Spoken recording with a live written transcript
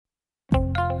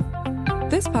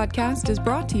This podcast is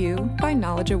brought to you by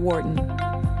Knowledge at Wharton.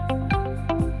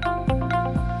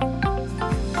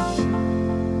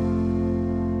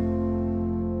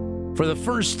 For the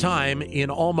first time in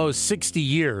almost 60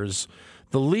 years,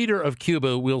 the leader of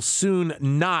Cuba will soon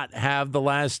not have the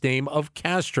last name of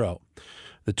Castro.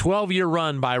 The 12-year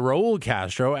run by Raul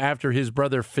Castro after his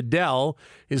brother Fidel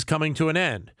is coming to an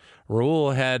end.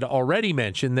 Raul had already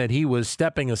mentioned that he was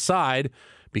stepping aside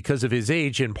because of his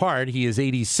age. In part, he is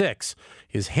 86.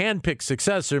 His hand-picked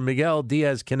successor, Miguel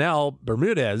Diaz-Canel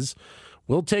Bermudez,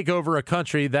 will take over a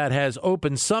country that has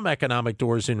opened some economic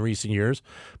doors in recent years,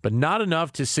 but not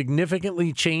enough to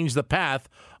significantly change the path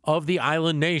of the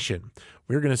island nation.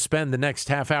 We're going to spend the next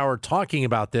half hour talking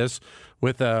about this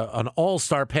with an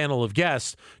all-star panel of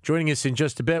guests. Joining us in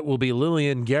just a bit will be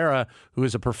Lillian Guerra, who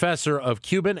is a professor of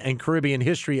Cuban and Caribbean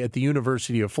history at the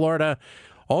University of Florida.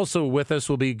 Also with us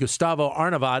will be Gustavo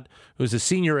Arnavat, who's a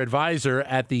senior advisor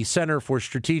at the Center for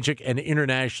Strategic and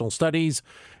International Studies.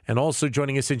 And also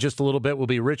joining us in just a little bit will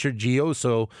be Richard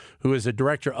Gioso, who is a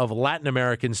director of Latin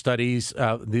American Studies,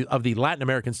 of the Latin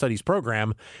American Studies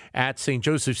program at St.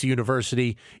 Joseph's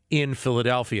University in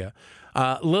Philadelphia.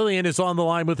 Lillian is on the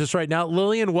line with us right now.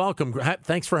 Lillian, welcome.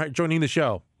 Thanks for joining the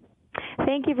show.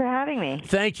 Thank you for having me.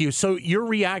 Thank you. So your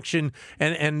reaction,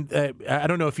 and I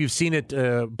don't know if you've seen it,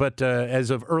 but as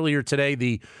of earlier today,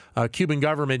 the Cuban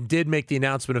government did make the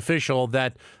announcement official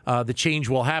that the change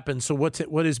will happen. So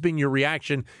what has been your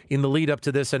reaction in the lead up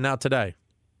to this and now today?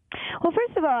 Well,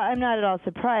 first of all, I'm not at all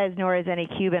surprised, nor is any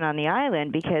Cuban on the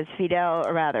island, because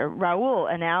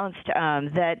Raul announced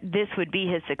that this would be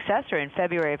his successor in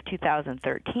February of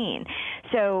 2013.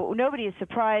 So nobody is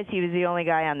surprised. He was the only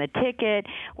guy on the ticket.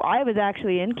 I was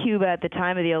actually in Cuba at the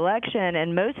time of the election,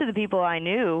 and most of the people I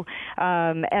knew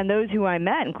and those who I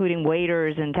met, including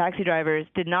waiters and taxi drivers,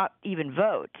 did not even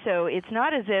vote. So it's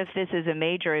not as if this is a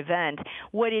major event.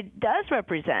 What it does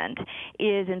represent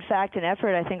is, in fact, an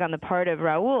effort, I think, on the part of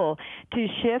Raul to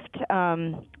shift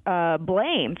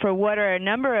blame for what are a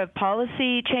number of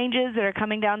policy changes that are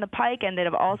coming down the pike and that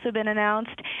have also been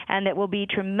announced and that will be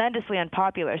tremendously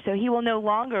unpopular. So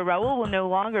Raul will no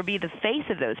longer be the face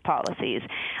of those policies.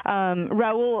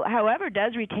 Raul, however,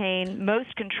 does retain most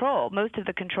of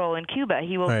the control in Cuba.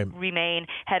 He will remain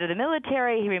head of the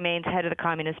military. He remains head of the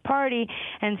Communist Party.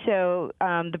 And so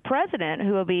the president,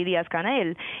 who will be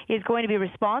Diaz-Canel, is going to be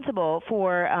responsible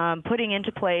for putting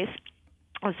into place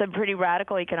some pretty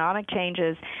radical economic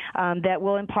changes that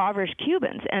will impoverish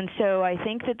Cubans. And so I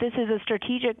think that this is a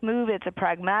strategic move. It's a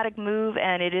pragmatic move,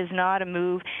 and it is not a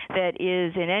move that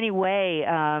is in any way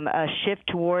a shift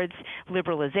towards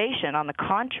liberalization. On the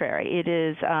contrary, it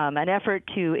is an effort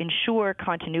to ensure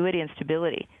continuity and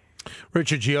stability.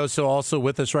 Richard Gioso also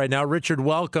with us right now. Richard,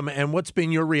 welcome. And what's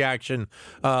been your reaction,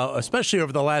 especially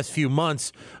over the last few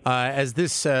months, as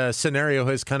this scenario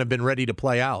has kind of been ready to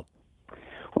play out?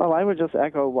 Well, I would just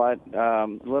echo what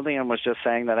Lillian was just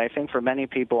saying, that I think for many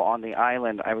people on the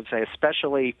island, I would say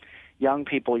especially young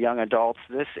people, young adults,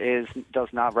 this does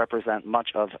not represent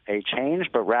much of a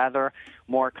change, but rather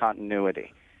more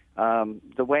continuity.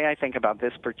 The way I think about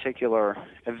this particular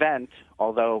event,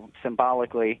 although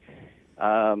symbolically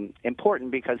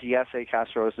important because, yes,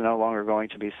 Castro is no longer going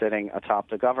to be sitting atop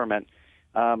the government,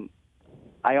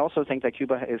 I also think that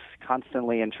Cuba is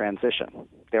constantly in transition.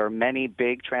 There are many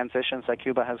big transitions that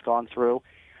Cuba has gone through: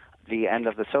 the end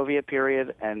of the Soviet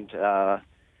period and the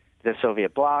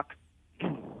Soviet bloc,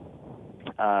 the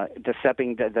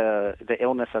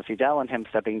illness of Fidel and him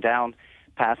stepping down,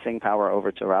 passing power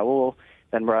over to Raul,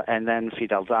 and then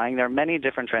Fidel dying. There are many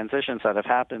different transitions that have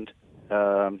happened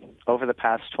over the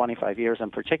past 25 years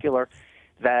in particular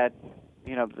that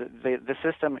the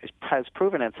system has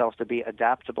proven itself to be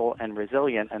adaptable and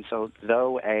resilient. And so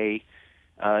though a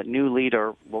new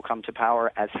leader will come to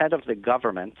power as head of the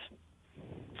government,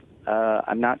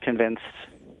 I'm not convinced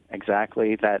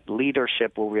exactly that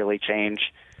leadership will really change,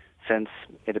 since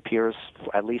it appears,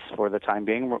 at least for the time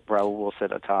being, Raul will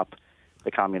sit atop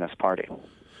the Communist Party.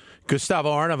 Gustavo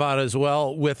Arnavat as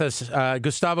well with us.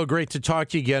 Gustavo, great to talk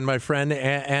to you again, my friend.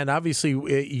 And obviously,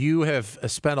 you have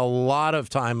spent a lot of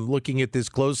time looking at this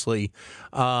closely.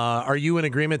 Are you in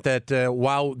agreement that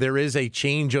while there is a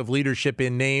change of leadership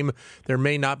in name, there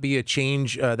may not be a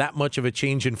change, that much of a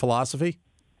change in philosophy?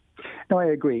 No, I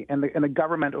agree. And the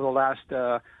government over the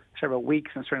last several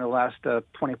weeks, and certainly the last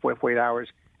 24 to 48 hours,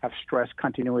 have stressed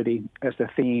continuity as the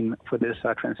theme for this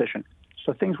transition.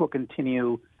 So things will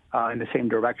continue in the same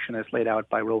direction as laid out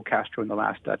by Raul Castro in the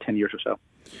last 10 years or so.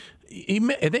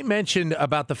 They mentioned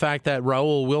about the fact that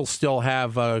Raul will still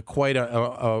have quite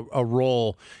a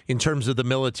role in terms of the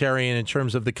military and in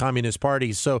terms of the Communist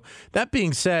Party. So that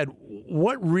being said,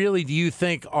 what really do you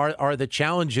think are the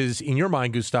challenges in your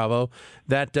mind, Gustavo,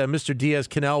 that Mr.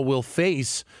 Diaz-Canel will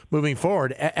face moving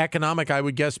forward? Economic, I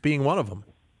would guess, being one of them.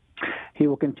 He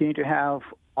will continue to have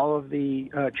all of the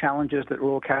challenges that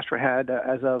Raul Castro had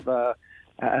as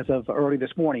of early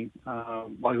this morning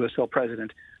while he was still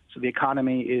president. So the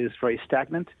economy is very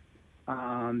stagnant.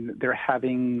 There's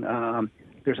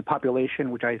a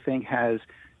population which I think has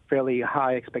fairly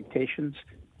high expectations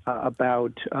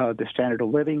about the standard of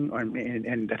living,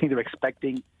 and I think they're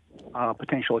expecting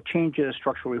potential changes,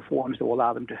 structural reforms that will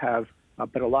allow them to have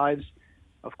better lives.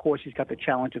 Of course, he's got the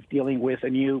challenge of dealing with a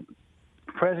new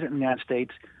president in the United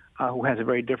States who has a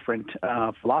very different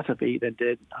philosophy than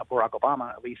did Barack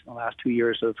Obama, at least in the last 2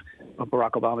 years of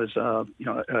Barack Obama's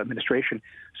administration.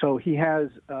 So he has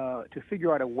to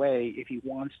figure out a way, if he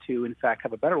wants to, in fact,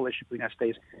 have a better relationship with the United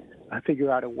States,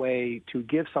 figure out a way to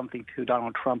give something to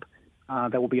Donald Trump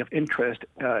that will be of interest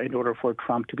in order for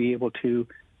Trump to be able to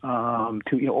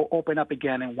open up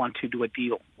again and want to do a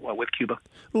deal with Cuba.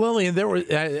 Lillian, there was,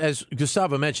 as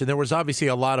Gustavo mentioned, there was obviously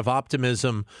a lot of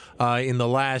optimism in the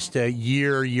last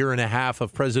year and a half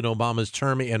of President Obama's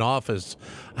term in office.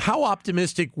 How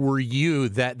optimistic were you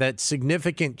that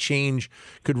significant change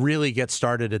could really get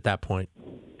started at that point?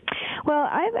 Well,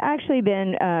 I've actually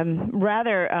been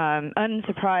rather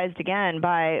unsurprised again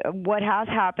by what has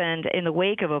happened in the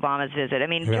wake of Obama's visit. I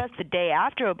mean, just the day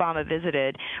after Obama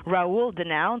visited, Raul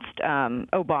denounced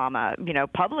Obama,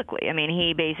 publicly. I mean,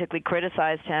 he basically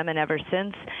criticized him, and ever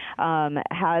since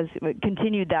has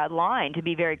continued that line to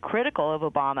be very critical of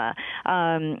Obama.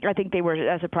 I think they were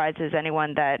as surprised as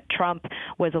anyone that Trump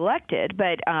was elected,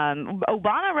 but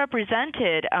Obama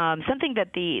represented something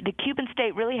that the Cuban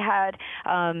state really had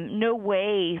no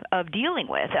way of dealing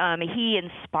with. He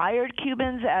inspired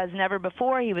Cubans as never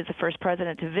before. He was the first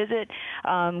president to visit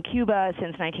Cuba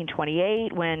since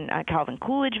 1928 when Calvin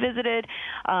Coolidge visited.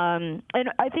 And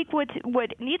I think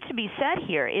what needs to be said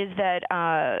here is that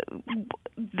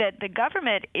that the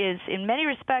government is, in many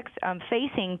respects,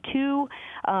 facing two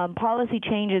policy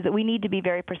changes that we need to be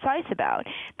very precise about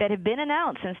that have been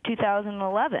announced since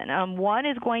 2011. One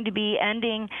is going to be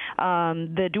ending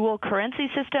the dual currency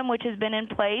system, which has been in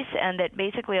place, and that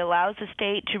basically allows the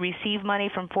state to receive money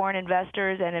from foreign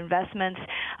investors and investments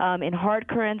in hard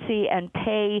currency and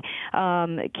pay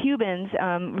Cubans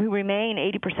who remain.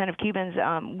 80% of Cubans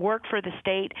work for the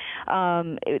state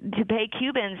to pay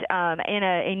Cubans in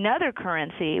another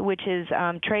currency, which is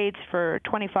trades for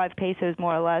 25 pesos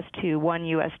more or less to $1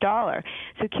 US.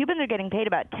 So Cubans are getting paid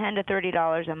about $10 to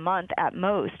 $30 a month at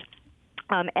most.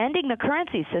 Ending the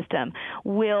currency system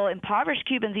will impoverish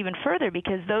Cubans even further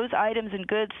because those items and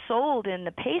goods sold in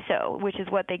the peso, which is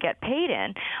what they get paid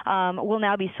in, will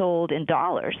now be sold in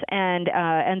dollars. And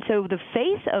so the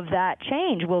face of that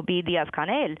change will be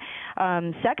Diaz-Canel.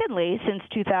 Secondly, since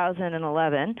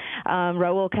 2011,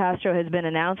 Raul Castro has been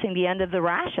announcing the end of the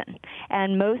ration.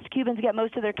 And most Cubans get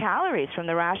most of their calories from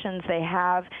the rations. They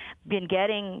have been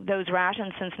getting those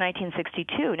rations since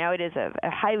 1962. Now it is a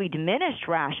highly diminished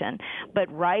ration, but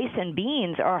rice and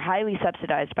beans are highly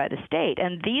subsidized by the state.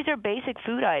 And these are basic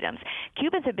food items.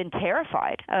 Cubans have been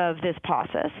terrified of this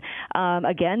process.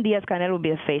 Again, Diaz-Canel will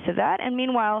be the face of that. And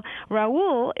meanwhile,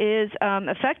 Raul is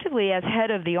effectively, as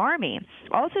head of the army,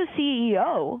 also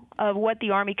CEO of what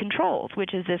the army controls,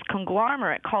 which is this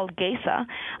conglomerate called GESA.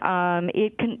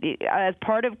 As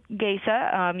part of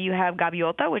GESA, you have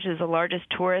Gaviota, which is the largest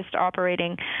tourist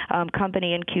operating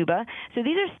company in Cuba. So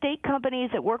these are state companies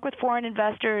that work with foreign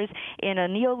investors in a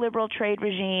neoliberal trade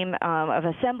regime of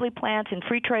assembly plants and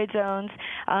free trade zones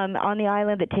on the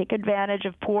island that take advantage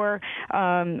of poor,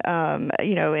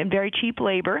 and very cheap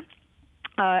labor.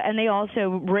 And they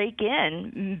also rake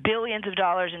in billions of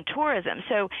dollars in tourism.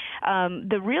 So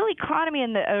the real economy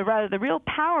and the real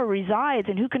power resides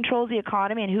in who controls the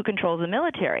economy and who controls the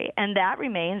military, and that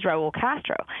remains Raul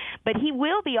Castro. But he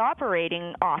will be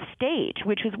operating off stage,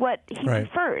 which is what he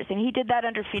prefers, and he did that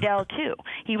under Fidel too.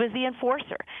 He was the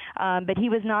enforcer, but he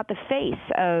was not the face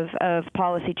of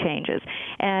policy changes.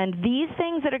 And these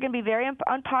things that are going to be very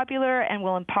unpopular and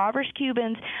will impoverish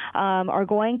Cubans are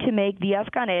going to make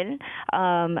Diaz-Canel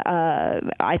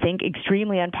I think,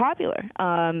 extremely unpopular.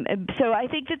 So I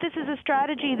think that this is a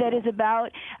strategy that is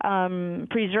about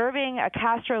preserving a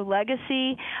Castro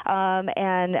legacy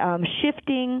and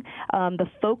shifting the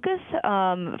focus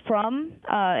from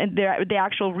the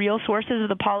actual real sources of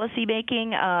the policy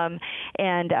making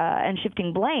and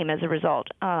shifting blame as a result.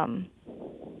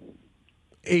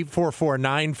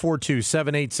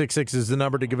 844-942-7866 is the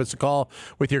number to give us a call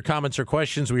with your comments or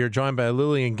questions. We are joined by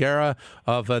Lillian Guerra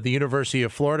of the University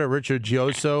of Florida, Richard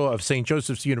Gioso of St.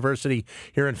 Joseph's University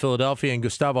here in Philadelphia, and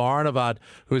Gustavo Arnavat,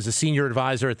 who is a senior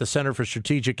advisor at the Center for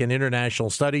Strategic and International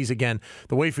Studies. Again,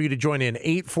 the way for you to join in,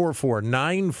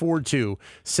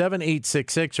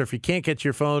 844-942-7866, or if you can't get to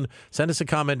your phone, send us a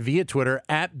comment via Twitter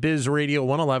at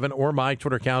BizRadio111 or my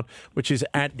Twitter account, which is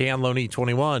at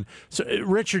DanLoney21. So,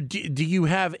 Richard, do you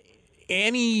have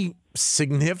any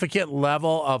significant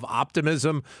level of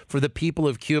optimism for the people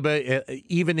of Cuba,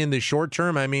 even in the short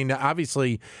term? I mean,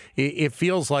 obviously, it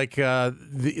feels like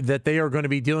that they are going to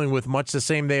be dealing with much the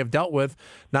same they have dealt with,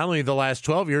 not only the last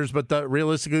 12 years, but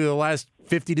realistically the last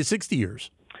 50 to 60 years.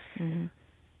 Mm-hmm.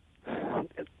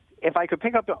 If I could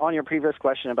pick up on your previous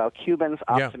question about Cubans'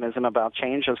 optimism about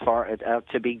change,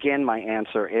 to begin my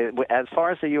answer, as far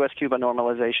as the U.S.-Cuba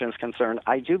normalization is concerned,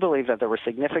 I do believe that there were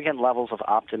significant levels of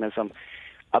optimism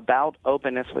about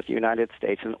openness with the United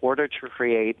States in order to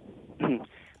create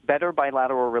better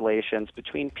bilateral relations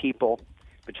between people,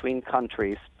 between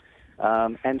countries,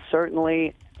 and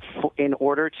certainly in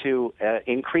order to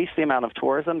increase the amount of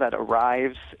tourism that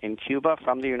arrives in Cuba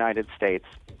from the United States,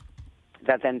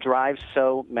 that then drives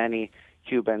so many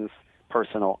Cubans'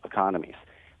 personal economies.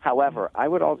 However, I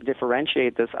would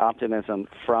differentiate this optimism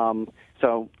from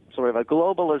sort of a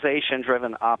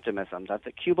globalization-driven optimism, that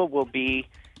Cuba will be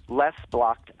less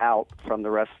blocked out from the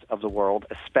rest of the world,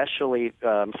 especially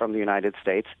from the United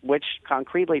States, which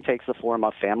concretely takes the form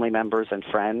of family members and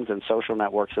friends and social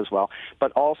networks as well,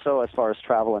 but also as far as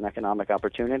travel and economic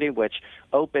opportunity, which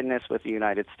openness with the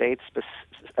United States,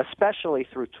 especially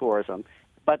through tourism,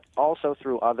 but also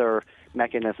through other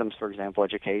mechanisms, for example,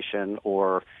 education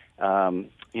or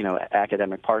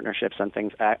academic partnerships and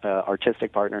things,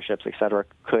 artistic partnerships, et cetera,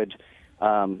 could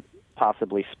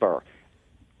possibly spur.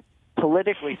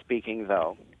 Politically speaking,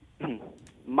 though,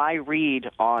 my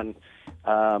read on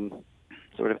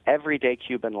sort of everyday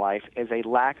Cuban life is a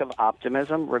lack of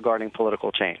optimism regarding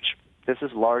political change. This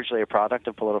is largely a product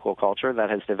of political culture that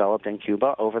has developed in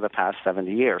Cuba over the past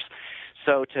 70 years.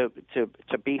 So to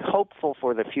be hopeful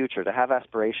for the future, to have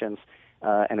aspirations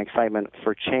and excitement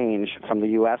for change from the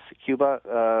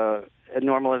U.S.-Cuba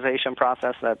normalization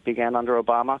process that began under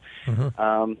Obama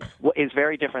is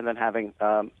very different than having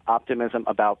optimism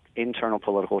about internal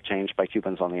political change by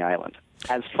Cubans on the island.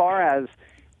 As far as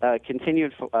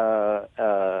continued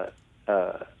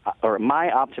or my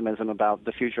optimism about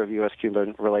the future of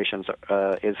U.S.-Cuban relations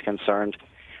is concerned,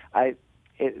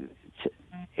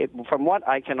 from what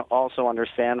I can also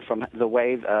understand from the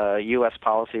way U.S.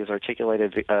 policy is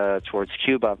articulated towards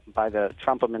Cuba by the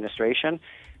Trump administration,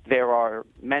 there are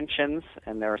mentions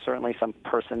and there are certainly some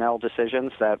personnel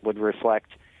decisions that would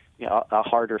reflect a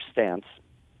harder stance.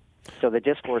 So the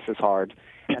discourse is hard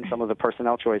and some of the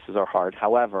personnel choices are hard.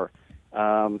 However,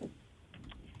 the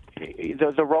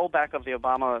rollback of the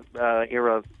Obama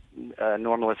era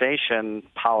normalization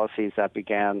policies that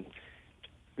began,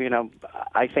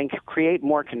 I think create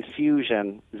more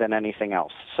confusion than anything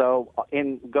else. So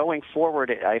in going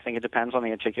forward, I think it depends on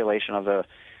the articulation of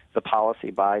the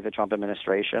policy by the Trump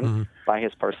administration, by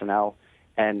his personnel,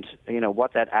 and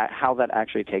how that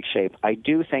actually takes shape. I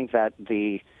do think that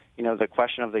the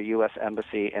question of the U.S.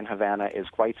 Embassy in Havana is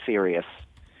quite serious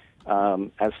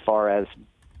as far as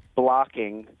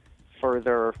blocking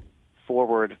further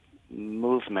forward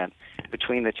movement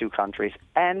between the two countries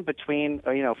and between,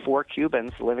 for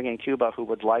Cubans living in Cuba who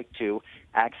would like to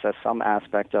access some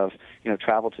aspect of,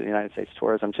 travel to the United States,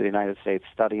 tourism to the United States,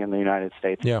 study in the United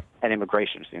States, and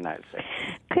immigration to the United States.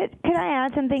 Could I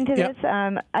add something to this?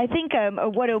 I think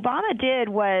what Obama did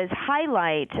was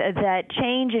highlight that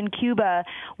change in Cuba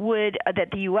that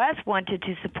the U.S. wanted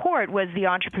to support was the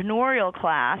entrepreneurial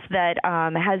class that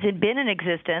has been in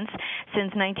existence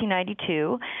since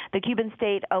 1992. The Cuban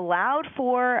state allowed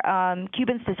for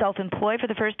Cubans to self-employ for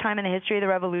the first time in the history of the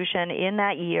revolution in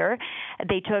that year.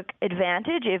 They took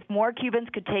advantage. If more Cubans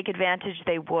could take advantage,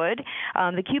 they would.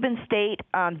 The Cuban state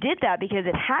did that because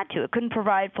it had to. It couldn't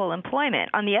provide full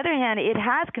employment. On the other hand, it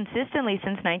has consistently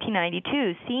since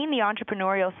 1992 seen the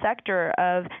entrepreneurial sector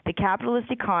of the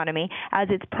capitalist economy as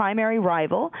its primary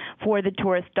rival for the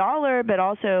tourist dollar, but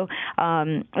also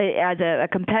as a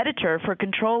competitor for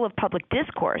control of public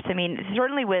discourse. I mean,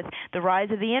 certainly with the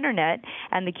rise of the internet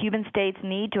and the Cuban state's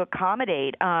need to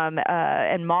accommodate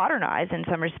and modernize in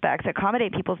some respects,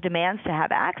 accommodate people's demands to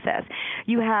have access,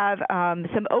 you have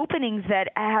some openings that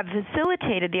have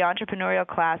facilitated the entrepreneurial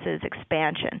class Diaz's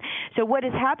expansion. So what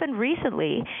has happened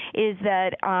recently is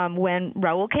that when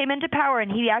Raul came into power,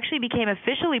 and he actually became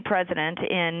officially president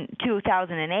in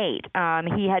 2008.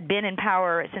 He had been in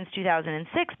power since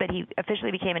 2006, but he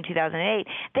officially became in 2008.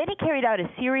 Then he carried out a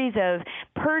series of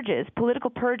purges, political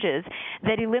purges,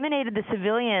 that eliminated the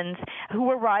civilians who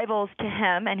were rivals to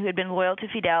him and who had been loyal to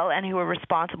Fidel and who were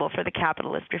responsible for the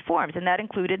capitalist reforms. And that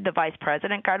included the vice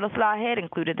president, Carlos Laje. It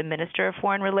included the minister of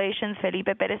foreign relations, Felipe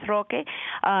Pérez Roque.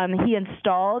 He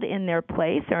installed in their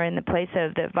place, or in the place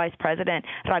of the vice president,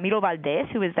 Ramiro Valdés,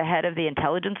 who was the head of the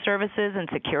intelligence services and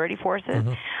security forces.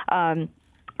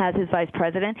 As his vice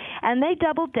president, and they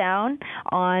doubled down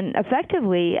on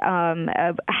effectively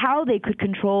how they could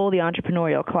control the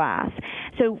entrepreneurial class.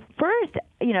 So first,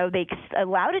 they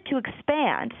allowed it to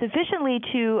expand sufficiently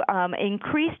to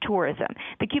increase tourism.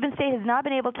 The Cuban state has not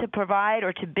been able to provide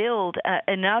or to build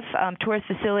enough tourist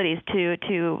facilities to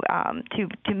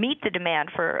meet the demand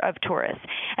of tourists.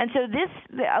 And so this,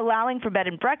 allowing for bed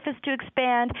and breakfast to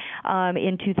expand,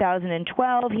 in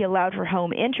 2012, he allowed for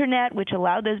home internet, which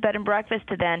allowed those bed and breakfasts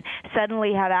to then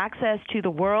suddenly have access to the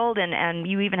world, and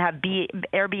you even have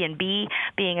Airbnb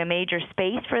being a major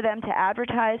space for them to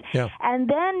advertise. Yeah. And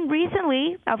then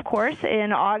recently, of course,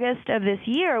 in August of this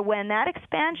year, when that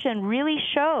expansion really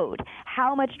showed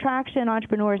how much traction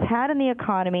entrepreneurs had in the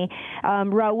economy,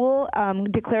 Raul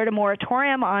declared a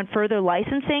moratorium on further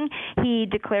licensing. He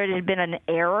declared it had been an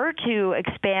error to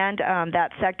expand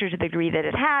that sector to the degree that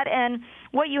it had. And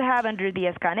what you have under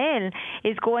Diaz-Canel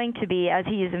is going to be, as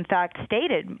he has in fact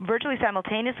stated, virtually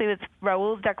simultaneously with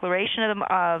Raul's declaration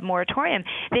of moratorium,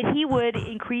 that he would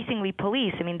increasingly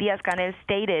police. I mean, Diaz-Canel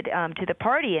stated to the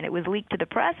party, and it was leaked to the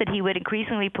press, that he would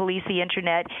increasingly police the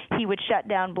internet. He would shut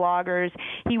down bloggers.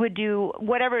 He would do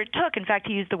whatever it took. In fact,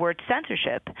 he used the word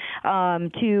censorship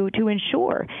to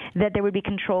ensure that there would be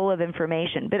control of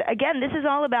information. But again, this is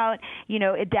all about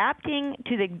adapting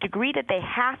to the degree that they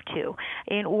have to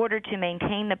in order to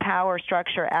maintain the power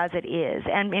structure as it is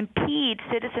and impede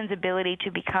citizens' ability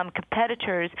to become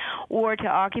competitors or to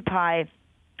occupy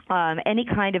any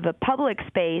kind of a public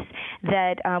space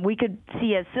that we could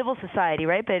see as civil society,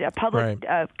 right? But a public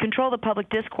control the public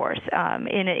discourse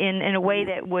in a way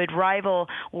that would rival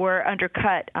or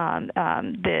undercut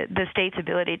the state's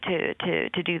ability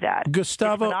to do that.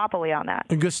 Gustavo, it's a monopoly on that.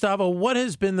 Gustavo, what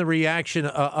has been the reaction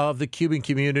of the Cuban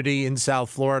community in South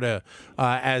Florida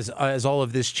as all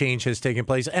of this change has taken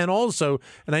place? And also,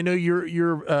 and I know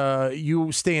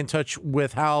you stay in touch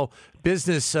with how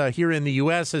business here in the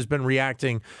U.S. has been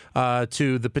reacting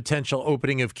to the potential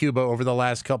opening of Cuba over the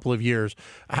last couple of years.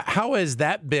 How has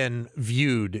that been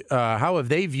viewed? How have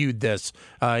they viewed this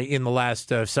in the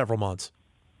last several months?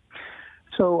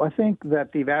 So I think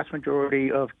that the vast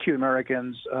majority of Cuban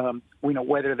Americans,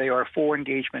 whether they are for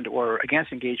engagement or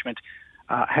against engagement,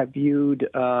 have viewed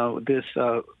this,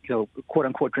 quote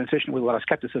unquote, transition with a lot of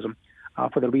skepticism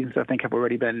for the reasons I think have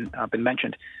already been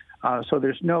mentioned. So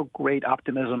there's no great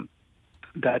optimism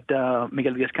that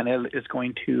Miguel Diaz-Canel is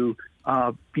going to,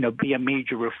 be a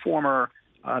major reformer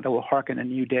that will harken a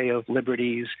new day of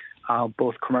liberties,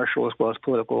 both commercial as well as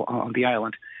political, on the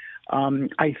island.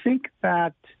 I think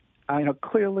that,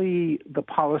 clearly the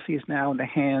policy is now in the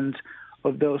hands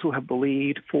of those who have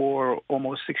believed for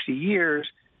almost 60 years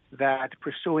that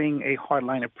pursuing a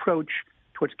hardline approach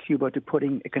towards Cuba to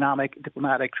putting economic,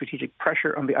 diplomatic, strategic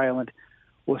pressure on the island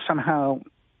will somehow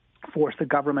force the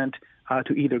government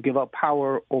to either give up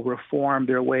power or reform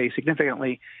their way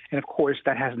significantly. And, of course,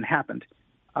 that hasn't happened.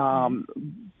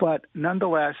 But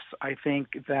nonetheless, I think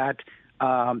that,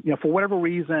 for whatever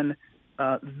reason,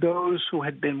 those who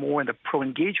had been more in the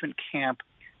pro-engagement camp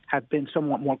have been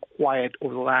somewhat more quiet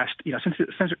over the last,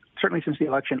 certainly since the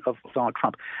election of Donald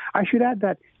Trump. I should add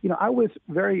that, I was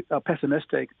very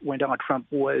pessimistic when Donald Trump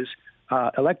was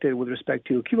elected with respect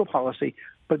to Cuba policy,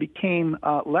 but became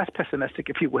less pessimistic,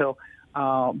 if you will,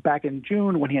 back in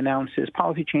June when he announced his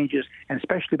policy changes, and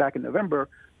especially back in November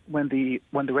when the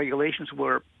regulations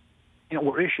were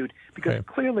issued. Because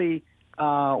clearly,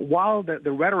 while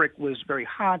the rhetoric was very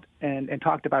hot and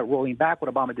talked about rolling back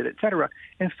what Obama did, et cetera,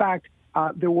 in fact,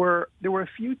 there were a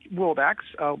few rollbacks,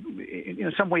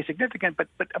 in some ways significant, but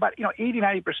about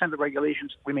 80-90% of the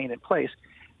regulations remain in place.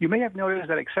 You may have noticed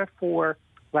that except for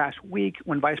last week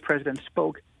when Vice President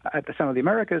spoke at the Summit of the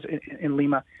Americas in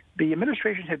Lima, the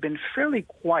administration had been fairly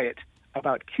quiet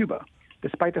about Cuba,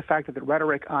 despite the fact that the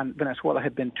rhetoric on Venezuela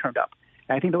had been turned up.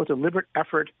 And I think there was a deliberate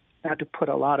effort not to put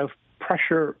a lot of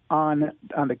pressure on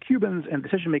the Cubans and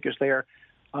decision makers there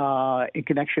in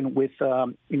connection with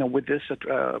with this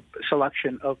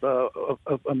selection of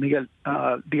Miguel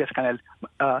Diaz-Canel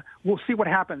we'll see what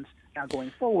happens now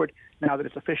going forward, now that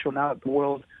it's official, now that the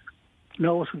world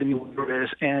knows who the new leader is.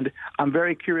 And I'm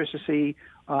very curious to see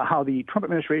how the Trump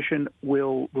administration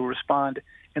will respond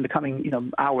in the coming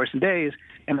hours and days,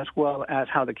 and as well as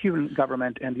how the Cuban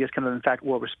government and Díaz-Canel, in fact,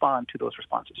 will respond to those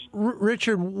responses.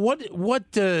 Richard,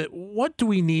 what do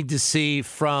we need to see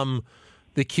from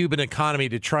the Cuban economy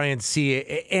to try and see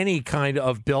any kind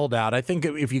of build out? I think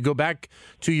if you go back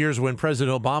 2 years when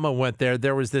President Obama went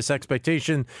there was this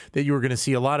expectation that you were going to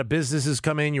see a lot of businesses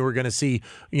come in. You were going to see,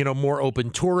 more open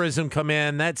tourism come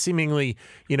in. That seemingly,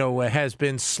 has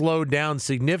been slowed down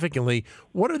significantly.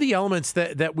 What are the elements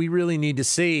that we really need to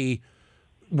see,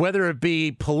 whether it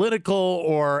be political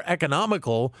or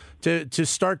economical, to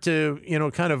start to,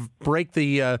 kind of break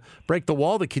the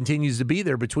wall that continues to be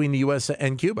there between the U.S.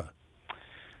 and Cuba?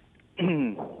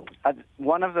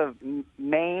 One of the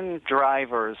main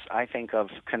drivers, I think, of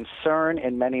concern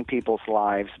in many people's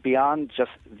lives, beyond just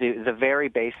the very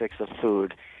basics of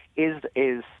food, is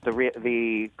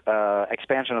the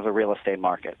expansion of the real estate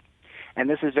market. And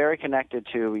this is very connected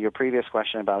to your previous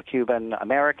question about Cuban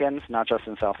Americans, not just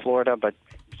in South Florida, but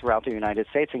throughout the United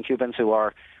States, and Cubans who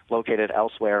are located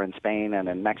elsewhere in Spain and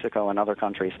in Mexico and other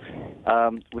countries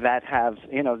that have,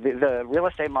 the real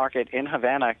estate market in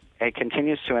Havana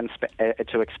continues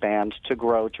to expand, to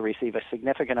grow, to receive a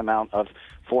significant amount of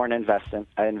foreign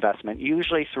investment,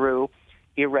 usually through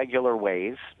irregular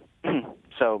ways,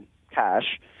 so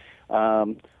cash,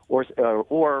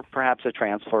 or perhaps a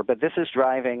transfer. But this is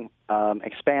driving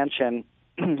expansion.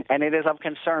 And it is of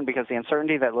concern because the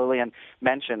uncertainty that Lillian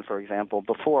mentioned, for example,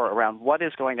 before around what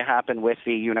is going to happen with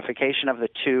the unification of the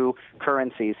two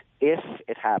currencies, if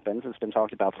it happens, it's been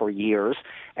talked about for years,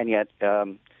 and yet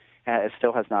it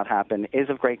still has not happened, is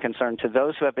of great concern to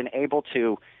those who have been able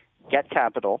to get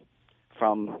capital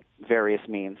from various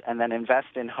means and then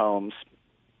invest in homes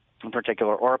in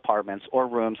particular, or apartments or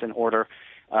rooms in order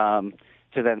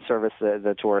to then service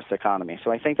the tourist economy.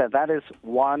 So I think that is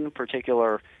one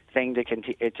particular thing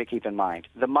to keep in mind.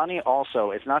 The money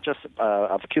also is not just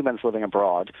of Cubans living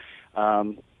abroad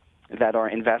that are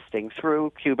investing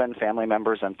through Cuban family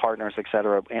members and partners, et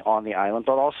cetera, on the island,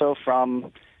 but also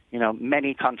from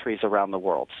many countries around the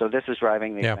world. So this is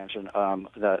driving the expansion,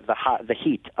 the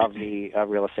heat of the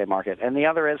real estate market. And the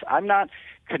other is, I'm not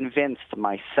convinced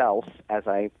myself, as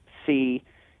I see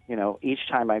each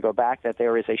time I go back, that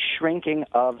there is a shrinking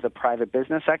of the private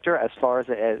business sector as far as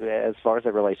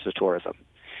it relates to tourism.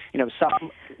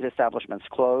 Some establishments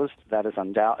closed. That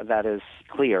is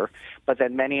clear, but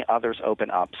then many others open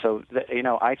up. So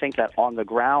I think that on the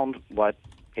ground, what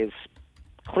is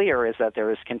clear is that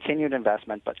there is continued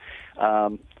investment, but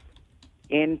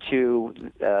into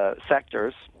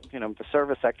sectors, the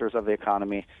service sectors of the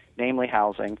economy, namely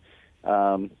housing,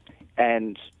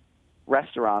 and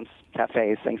restaurants,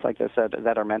 cafes, things like this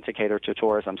that are meant to cater to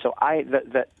tourism. So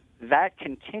that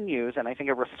continues, and I think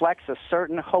it reflects a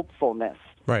certain hopefulness,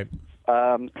 right?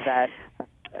 That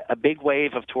a big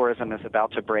wave of tourism is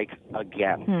about to break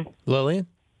again. Lillian?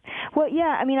 Well,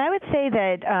 yeah, I would say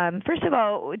that, first of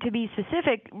all, to be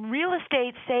specific, real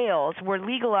estate sales were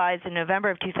legalized in November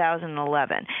of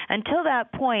 2011. Until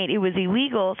that point, it was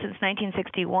illegal since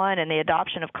 1961 and the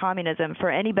adoption of communism for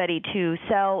anybody to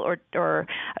sell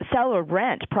or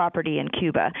rent property in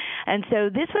Cuba. And so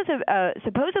this was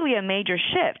supposedly a major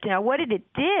shift. Now, what it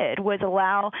did was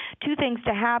allow two things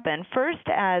to happen. First,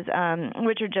 as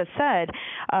Richard just said,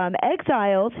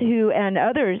 exiles and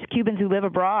others, Cubans who live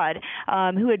abroad,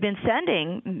 who had been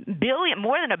sending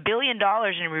more than $1 billion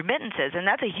in remittances, and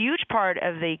that's a huge part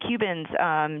of the Cuba's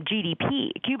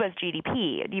GDP.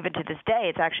 Even to this day,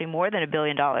 it's actually more than $1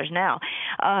 billion now.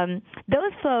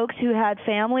 Those folks who had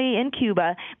family in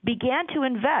Cuba began to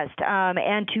invest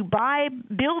and to buy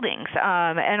buildings,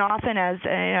 and often as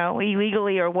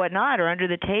illegally or whatnot, or under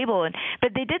the table.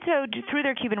 But they did so through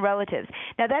their Cuban relatives.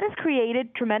 Now that has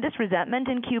created tremendous resentment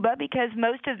in Cuba because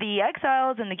most of the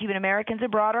exiles and the Cuban Americans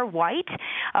abroad are white.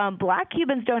 Black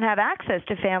Cubans don't have access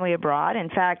to family abroad. In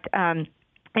fact,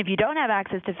 if you don't have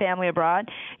access to family abroad,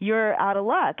 you're out of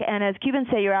luck. And as Cubans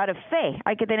say, you're out of fe.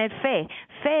 Hay que tener fe.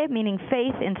 Fe, meaning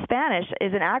faith in Spanish,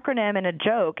 is an acronym and a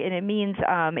joke, and it means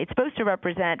it's supposed to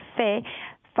represent fe,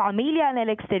 familia en el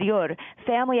exterior,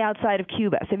 family outside of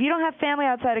Cuba. So if you don't have family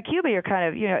outside of Cuba, you're kind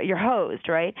of, you're hosed,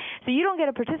 right? So you don't get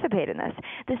to participate in this.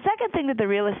 The second thing that the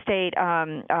real estate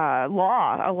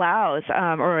law allows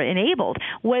or enabled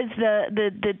was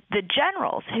the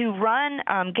generals who run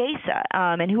GESA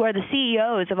and who are the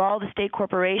CEOs of all the state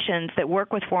corporations that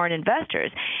work with foreign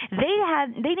investors. They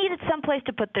needed some place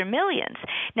to put their millions.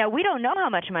 Now, we don't know how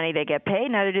much money they get paid,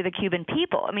 neither do the Cuban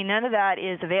people. None of that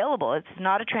is available. It's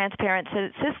not a transparent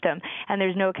system, and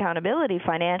there's no accountability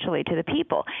financially to the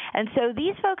people. And so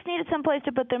these folks needed some place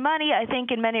to put their money. I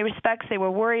think in many respects they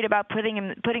were worried about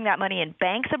putting that money in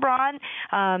banks abroad,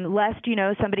 lest,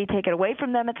 somebody take it away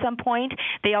from them at some point.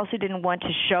 They also didn't want to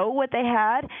show what they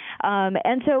had.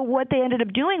 And so what they ended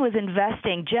up doing was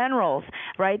investing. Generals,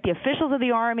 right, the officials of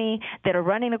the Army that are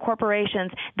running the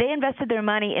corporations, they invested their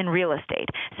money in real estate.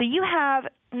 So you have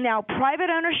now private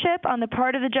ownership on the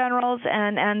part of the generals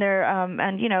and their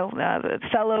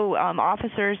fellow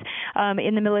officers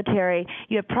in the military.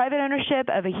 You have private ownership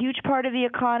of a huge part of the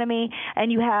economy,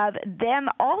 and you have them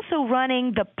also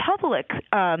running the public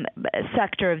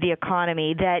sector of the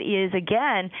economy that is,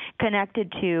 again,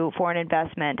 connected to foreign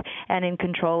investment and in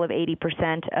control of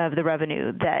 80% of the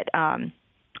revenue that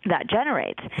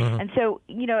generates. And so,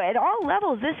 at all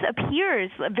levels, this appears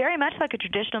very much like a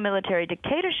traditional military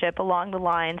dictatorship along the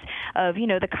lines of,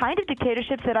 the kind of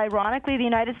dictatorships that, ironically, the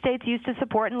United States used to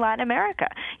support in Latin America,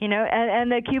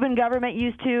 and the Cuban government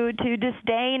used to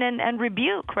disdain and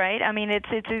rebuke, right? I mean, it's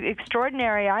an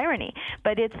extraordinary irony,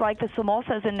 but it's like the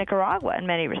Somozas in Nicaragua in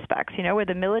many respects, where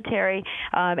the military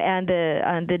and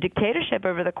the dictatorship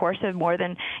over the course of more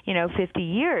than, 50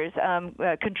 years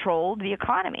controlled the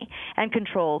economy and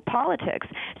controlled politics.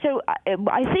 So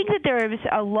I think that there is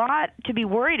a lot to be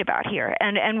worried about here.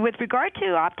 And with regard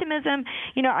to optimism,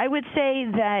 I would say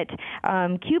that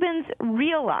Cubans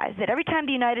realize that every time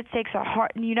the United States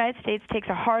takes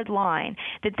a hard line,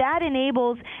 that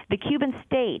enables the Cuban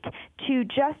state to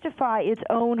justify its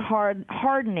own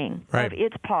hardening of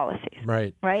its policies.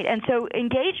 Right. And so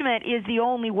engagement is the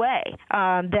only way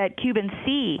that Cubans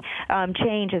see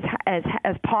change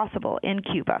as possible in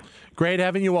Cuba. Great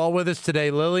having you all with us today.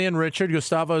 Lillian, Richard,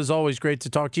 Gustavo, as always, great to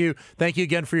talk to you. Thank you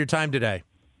again for your time today.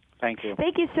 Thank you.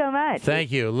 Thank you so much.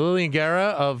 Thank you. Lillian Guerra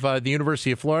of the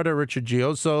University of Florida, Richard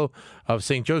Gioso of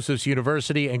St. Joseph's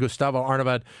University, and Gustavo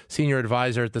Arnabat, Senior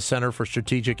Advisor at the Center for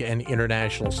Strategic and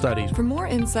International Studies. For more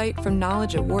insight from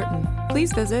Knowledge at Wharton,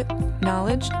 please visit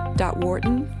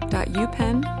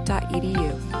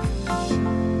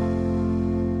knowledge.wharton.upenn.edu.